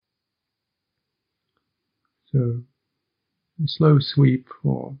So a slow sweep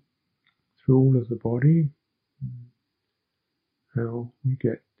through all of the body, how we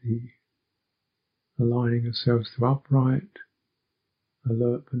get the aligning ourselves to upright,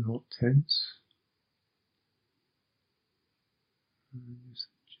 alert but not tense. And just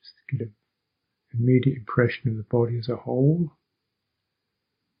get an immediate impression of the body as a whole.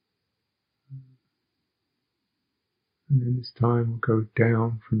 And then this time we'll go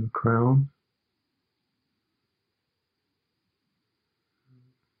down from the crown.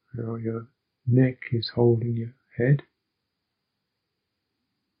 How your neck is holding your head.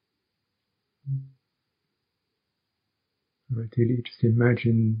 Ideally, just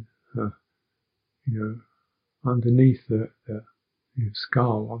imagine, underneath the your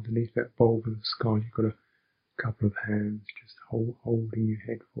skull, underneath that bulb of the skull, you've got a couple of hands just holding your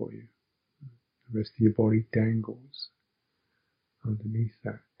head for you. The rest of your body dangles underneath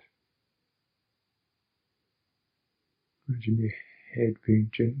that. Imagine your head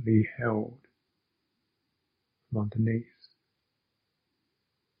being gently held from underneath,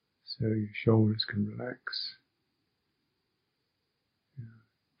 so your shoulders can relax, your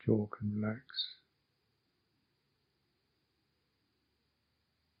jaw can relax.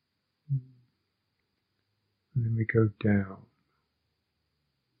 And then we go down,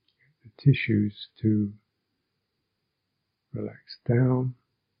 get the tissues to relax down,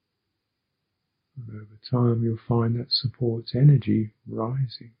 and over time you'll find that supports energy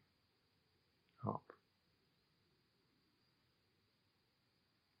rising up.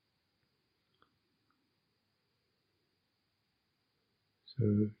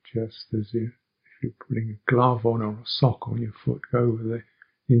 So just as if you're putting a glove on or a sock on your foot, go over the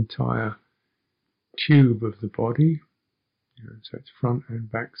entire tube of the body, so it's front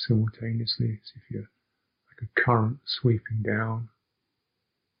and back simultaneously, as if you're like a current sweeping down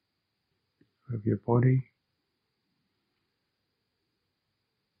over your body.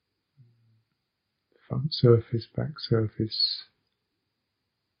 Front surface, back surface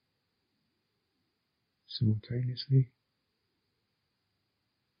simultaneously.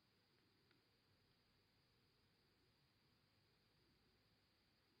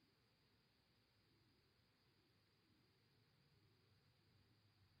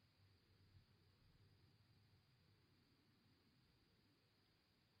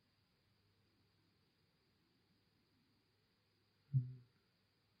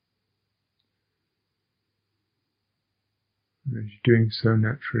 And as you're doing so,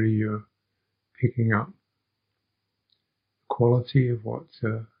 naturally you're picking up the quality of what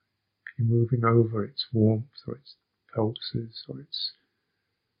you're moving over, its warmth or its pulses or its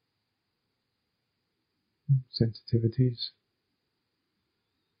sensitivities.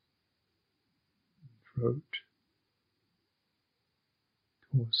 Throat,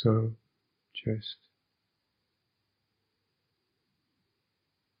 torso, chest.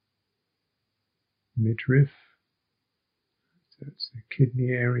 Midriff, that's the kidney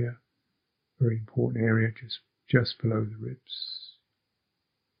area, very important area just below the ribs.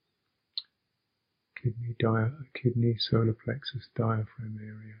 Kidney, solar plexus, diaphragm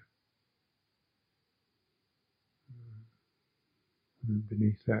area. And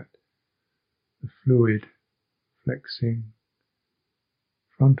beneath that, the fluid flexing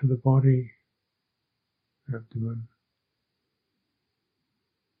front of the body, abdomen,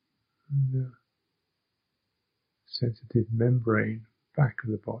 and the sensitive membrane back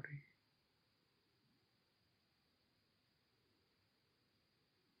of the body.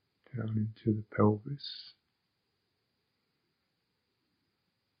 Down into the pelvis.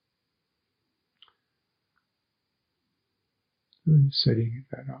 And setting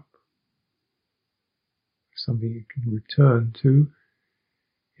that up. Something you can return to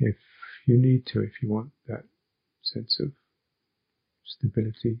if you need to, if you want that sense of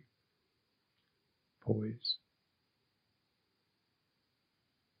stability, poise.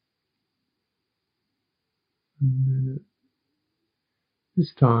 And then at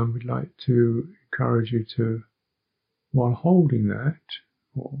this time we'd like to encourage you to, while holding that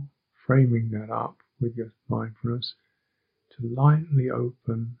or framing that up with your mindfulness, to lightly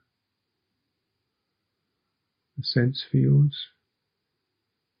open the sense fields.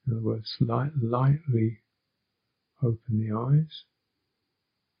 In other words, lightly open the eyes.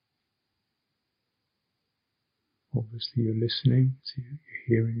 Obviously you're listening, so your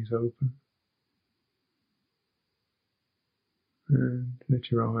hearing is open. And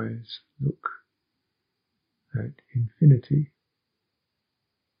let your eyes look at infinity.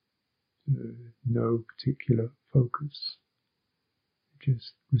 No particular focus,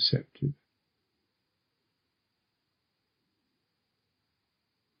 just receptive.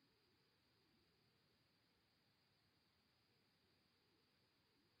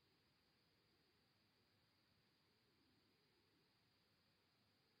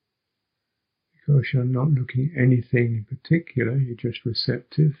 Because you're not looking at anything in particular, you're just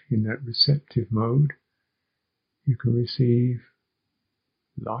receptive. In that receptive mode, you can receive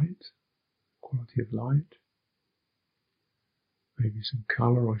light, quality of light, maybe some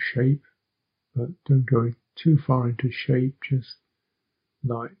colour or shape, but don't go too far into shape, just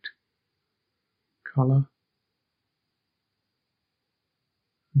light, colour.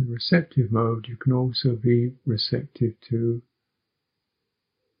 In the receptive mode, you can also be receptive to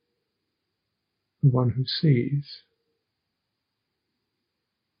the one who sees.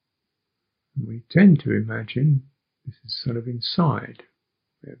 And we tend to imagine this is sort of inside.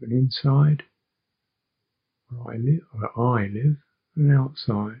 We have an inside, where I live, and an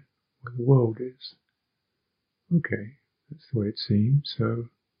outside, where the world is. Okay, that's the way it seems. So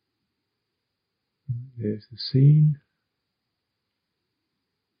there's the scene.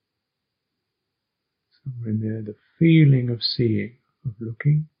 Somewhere in there, the feeling of seeing, of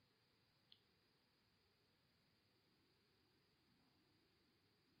looking.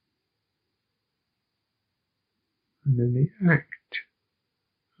 And then the act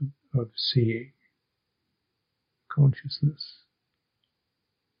of seeing, consciousness.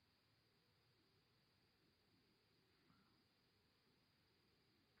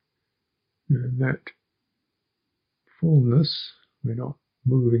 And that fullness, we're not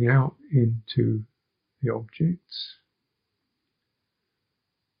moving out into the objects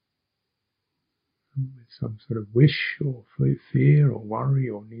with some sort of wish or fear or worry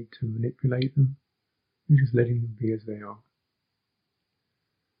or need to manipulate them. We're just letting them be as they are.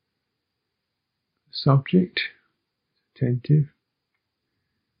 The subject is attentive,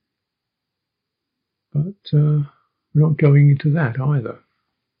 but we're not going into that either.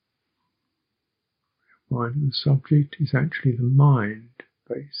 Mind of the subject is actually the mind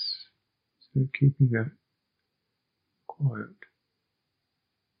base, so keeping that quiet.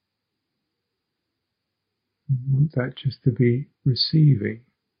 We want that just to be receiving.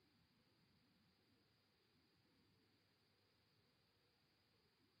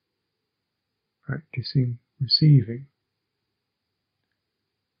 Practicing receiving.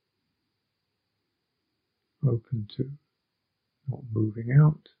 Open to not moving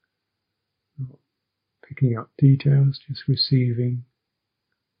out, not picking up details, just receiving,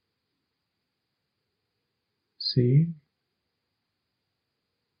 seeing.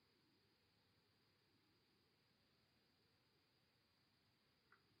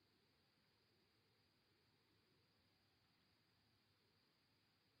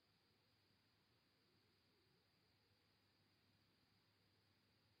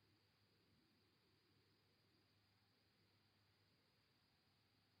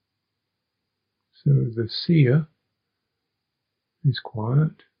 So the seer is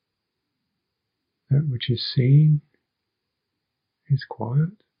quiet. That which is seen is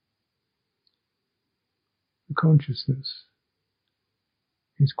quiet. The consciousness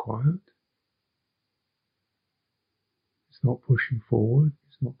is quiet. It's not pushing forward,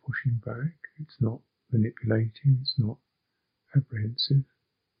 it's not pushing back, it's not manipulating, it's not apprehensive.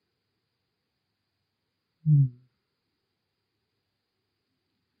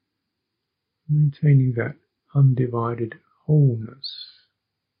 Maintaining that undivided wholeness.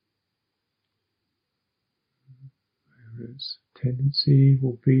 Whereas tendency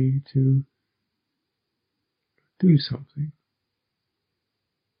will be to do something,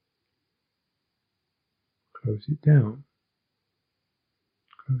 close it down,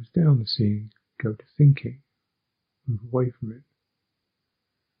 close down the seeing, go to thinking, move away from it,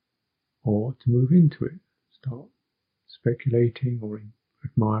 or to move into it, start speculating or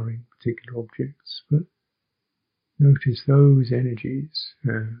admiring particular objects, but notice those energies,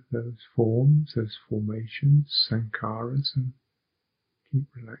 those forms, those formations, sankharas, and keep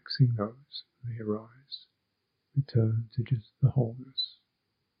relaxing those when they arise. Return to just the wholeness.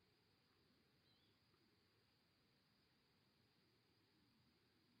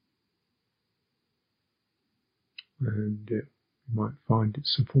 And you might find it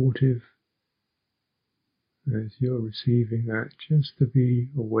supportive as you're receiving that, just to be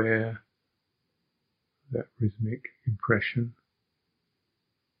aware of that rhythmic impression,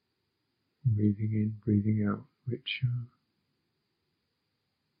 breathing in, breathing out, which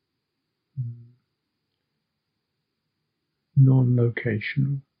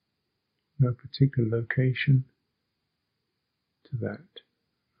non-locational, no particular location to that.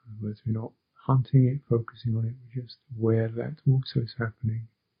 In other words, we're not hunting it, focusing on it, we're just aware that also is happening.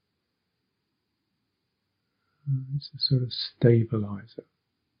 It's a sort of stabilizer.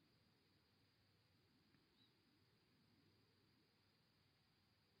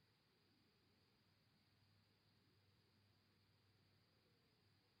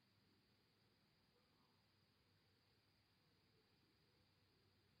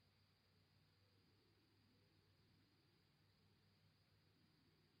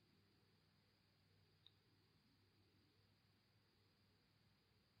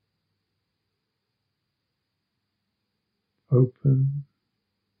 open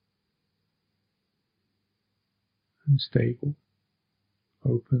and stable.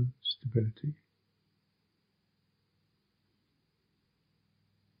 Open stability.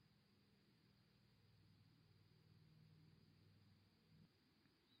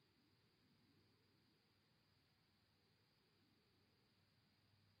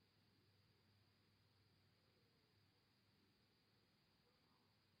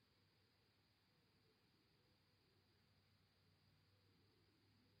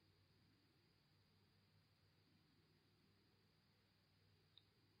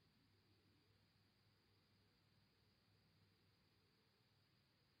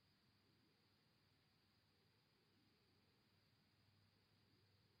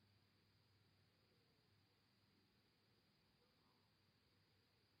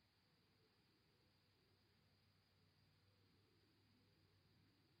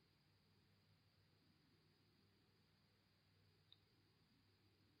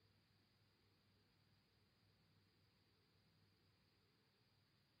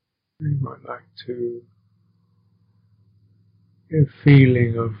 You might like to get a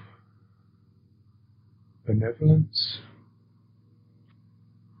feeling of benevolence.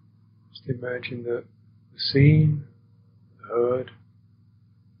 Just imagine that the seen, the heard,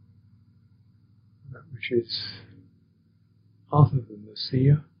 that which is other than the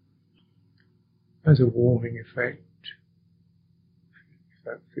seer, has a warming effect,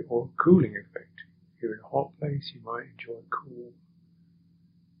 or a cooling effect. If you're in a hot place, you might enjoy cool.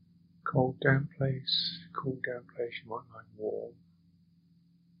 Cold, damp place, you might like warm.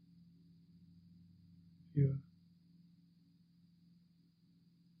 You're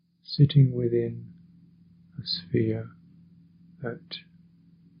sitting within a sphere that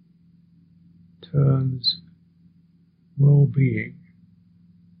turns well-being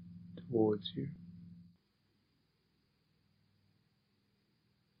towards you.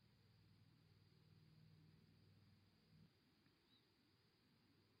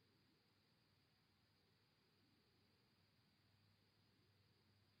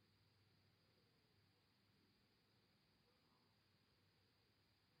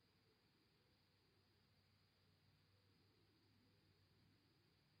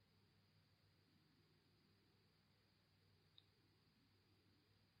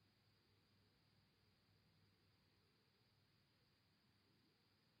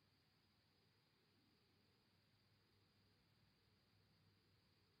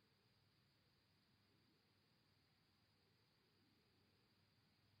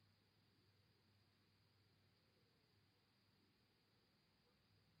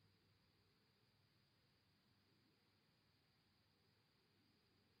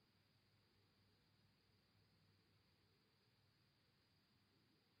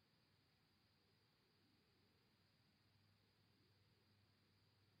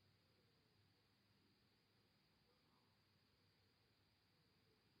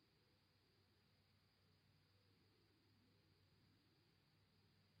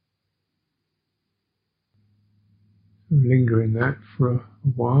 So linger in that for a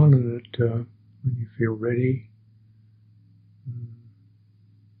while, and that when you feel ready,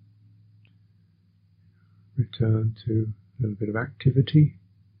 return to a little bit of activity.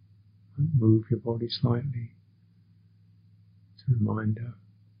 Move your body slightly. It's a reminder.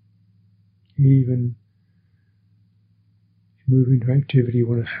 Even if you move into activity, you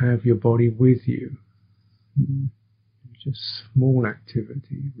want to have your body with you. Just small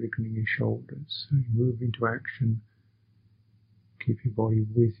activity, wriggling your shoulders. So you move into action, keep your body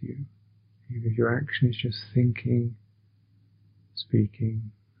with you. Even if your action is just thinking,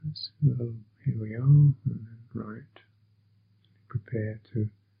 speaking, well, here we are, and then right. Prepare to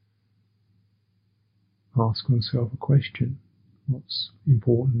ask oneself a question. What's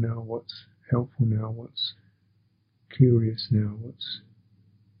important now? What's helpful now? What's curious now? What's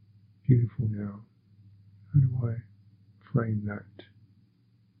beautiful now? How do I frame that?